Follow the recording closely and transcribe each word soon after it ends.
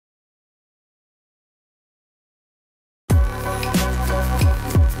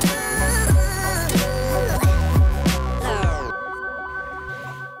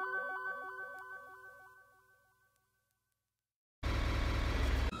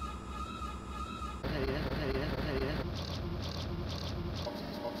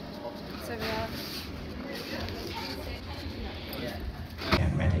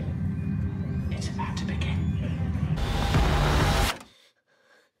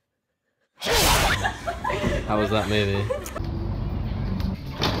How was that movie?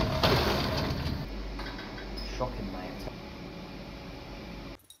 Shocking, mate.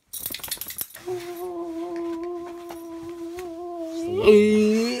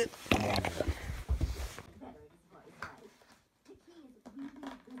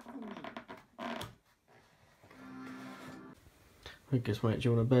 I guess, mate, do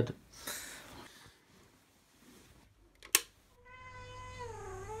you want a bed?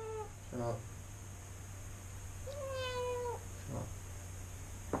 Shut up. Shut up.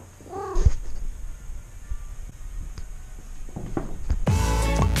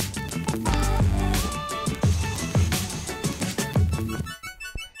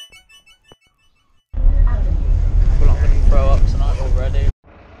 We're not going to throw up tonight already.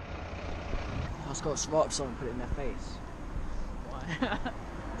 I just got to swipe someone and put it in their face. Why?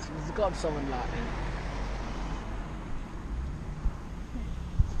 There's got to be someone like...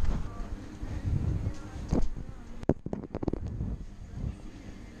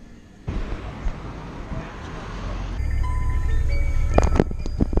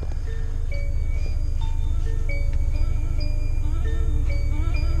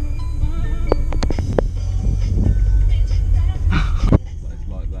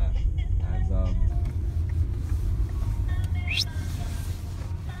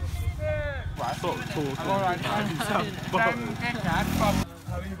 Alright, how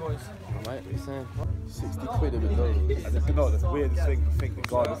are you boys? Alright, what are you saying? 60 quid of McDonald's. And that's the weirdest thing to think the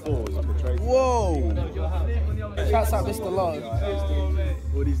guy before was on the train. Whoa! Shouts out Mr. Lowe.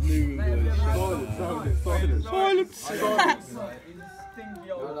 All these new boys. Silence!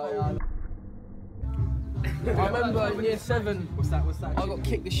 I remember in year 7, I got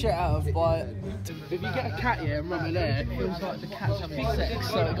kicked the shit out of by... If you get a cat here and run it there, it feels like the cat's having sex,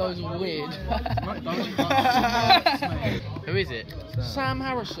 so it goes all weird. Who is it? Sam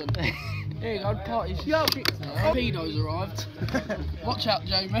Harrison. Here you go, party. Yo, pedos arrived. Watch out,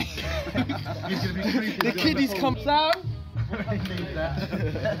 Jamie. The kiddies come. Sam!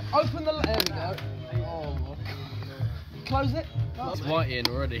 Open the... There we go. Oh, my. Close it. It's white in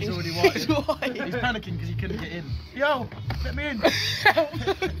already. He's already white. He's panicking because he couldn't get in. Yo, let me in.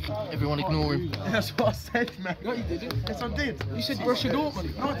 Everyone ignore him. That's what I said, man. No, you didn't. Yes, I did. You said Borussia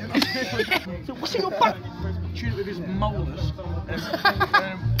Dortmund. No, I didn't. So what's in your back? Chewed it with his molars and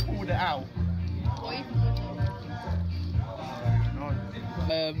pulled it out.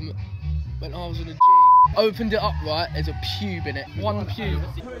 When I was in a G, opened it up right, there's a pube in it. One pube.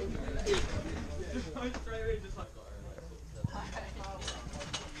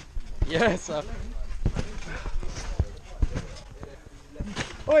 Yes, sir.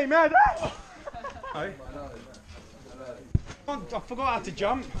 Oi, man! Hey. I forgot how to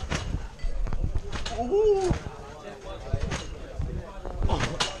jump. Ooh.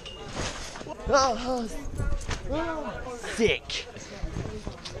 Sick.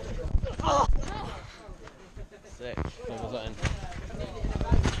 Sick. What was that in?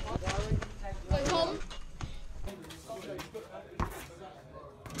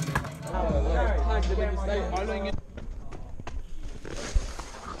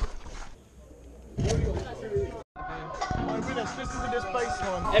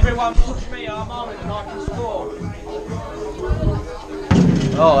 Everyone push me, I'm on it and I can score.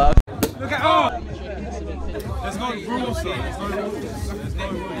 Oh, Look at there's no rules, sir. There's no rules. There's no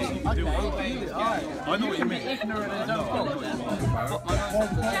rules. You can do it. I know what you mean.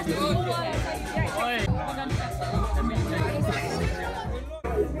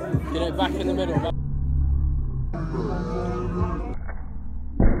 get it back in the middle.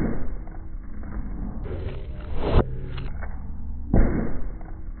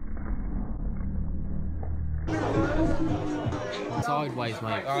 Sideways,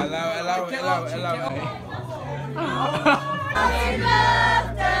 mate. Allow it. Happy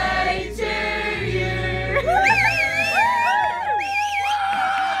birthday to you.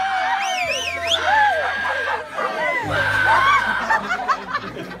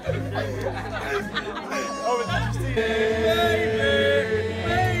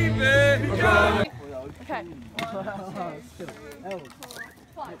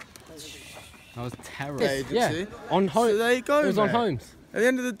 That was terrible. Yeah, on home. So there you go. It was on mate. Homes. At the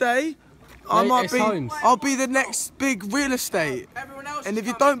end of the day, I'll be the next big real estate. And if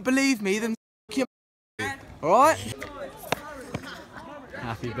you don't believe me, then f your alright?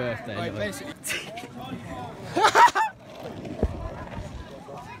 Happy birthday.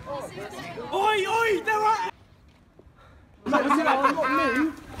 Oi, they're right. Not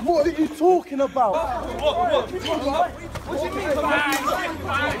me. What are you talking about? What do you mean?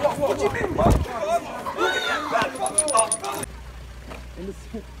 What do you mean, bro?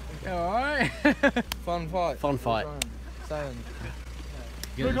 Alright. Fun fight. Fun fight. Saying.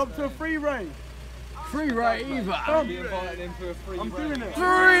 Look up to a free rave. Free rave. I'm doing it.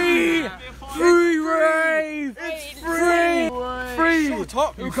 Free rave. It's free. Free. Shut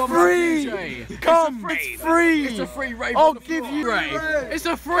up. You come Free. Come. It's free. It's a free rave. I'll give you rave. It's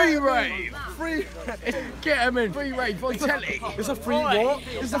a free rave. Free. Get him in. Free rave. By telly. It's a free what?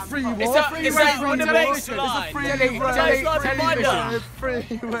 It's a free what? It's a free It's rave. a on the baseline. It's a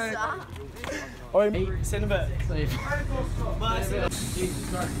free rave.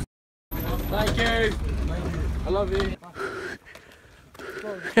 Thank you. I love you.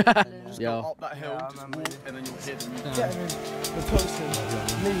 Yeah. Up that hill, just walk, and then you'll hit them. Get him in. The person.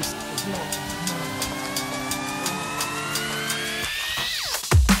 Least. It's not.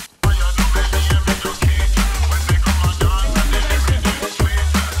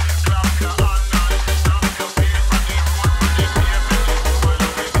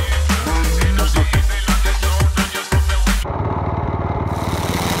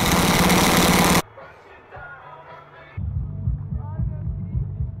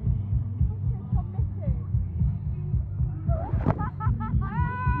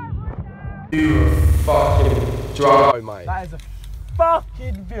 You fucking drive, mate. That is a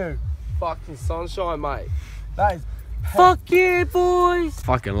fucking view. Fucking sunshine, mate. That is. Fuck you, boys.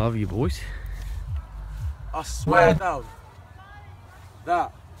 Fucking love you, boys. I swear down.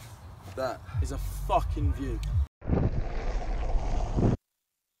 That is a fucking view.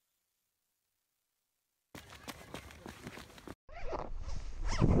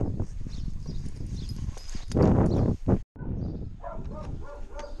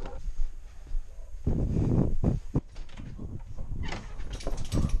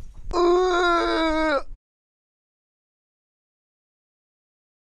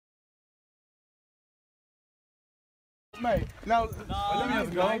 Mate, now let me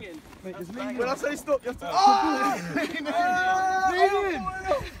have a go. Mate, when I say stop, you have to lean in.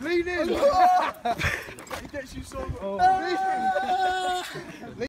 Lean in. Lean in. He gets you so.